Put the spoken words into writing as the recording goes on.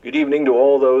Good evening to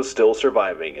all those still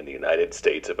surviving in the United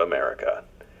States of America.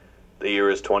 The year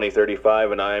is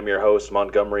 2035 and I am your host,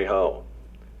 Montgomery Ho.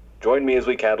 Join me as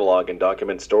we catalog and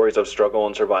document stories of struggle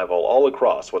and survival all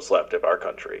across what's left of our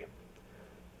country.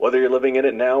 Whether you're living in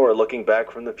it now or looking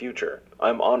back from the future,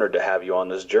 I'm honored to have you on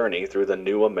this journey through the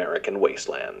new American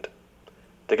wasteland.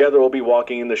 Together we'll be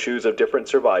walking in the shoes of different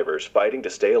survivors fighting to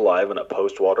stay alive in a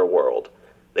post-water world.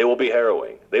 They will be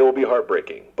harrowing, they will be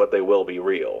heartbreaking, but they will be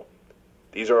real.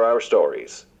 These are our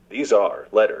stories. These are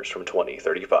Letters from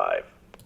 2035.